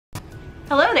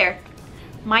Hello there,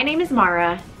 my name is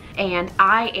Mara and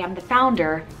I am the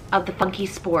founder of the Funky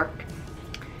Spork.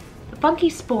 The Funky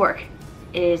Spork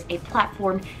is a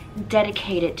platform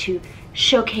dedicated to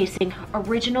showcasing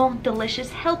original, delicious,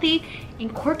 healthy,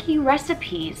 and quirky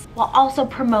recipes while also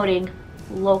promoting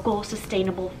local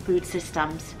sustainable food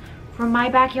systems from my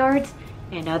backyards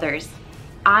and others.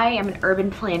 I am an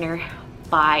urban planner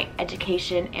by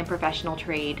education and professional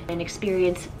trade and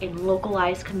experience in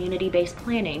localized community-based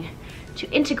planning to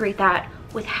integrate that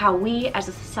with how we as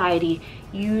a society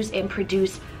use and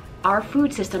produce our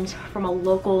food systems from a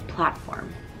local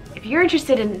platform. If you're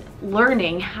interested in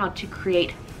learning how to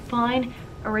create fun,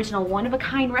 original,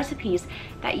 one-of-a-kind recipes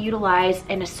that utilize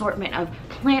an assortment of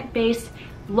plant-based,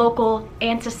 local,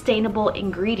 and sustainable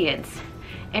ingredients,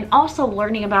 and also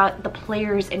learning about the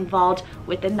players involved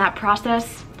within that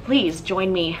process, please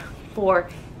join me for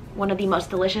one of the most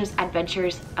delicious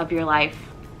adventures of your life.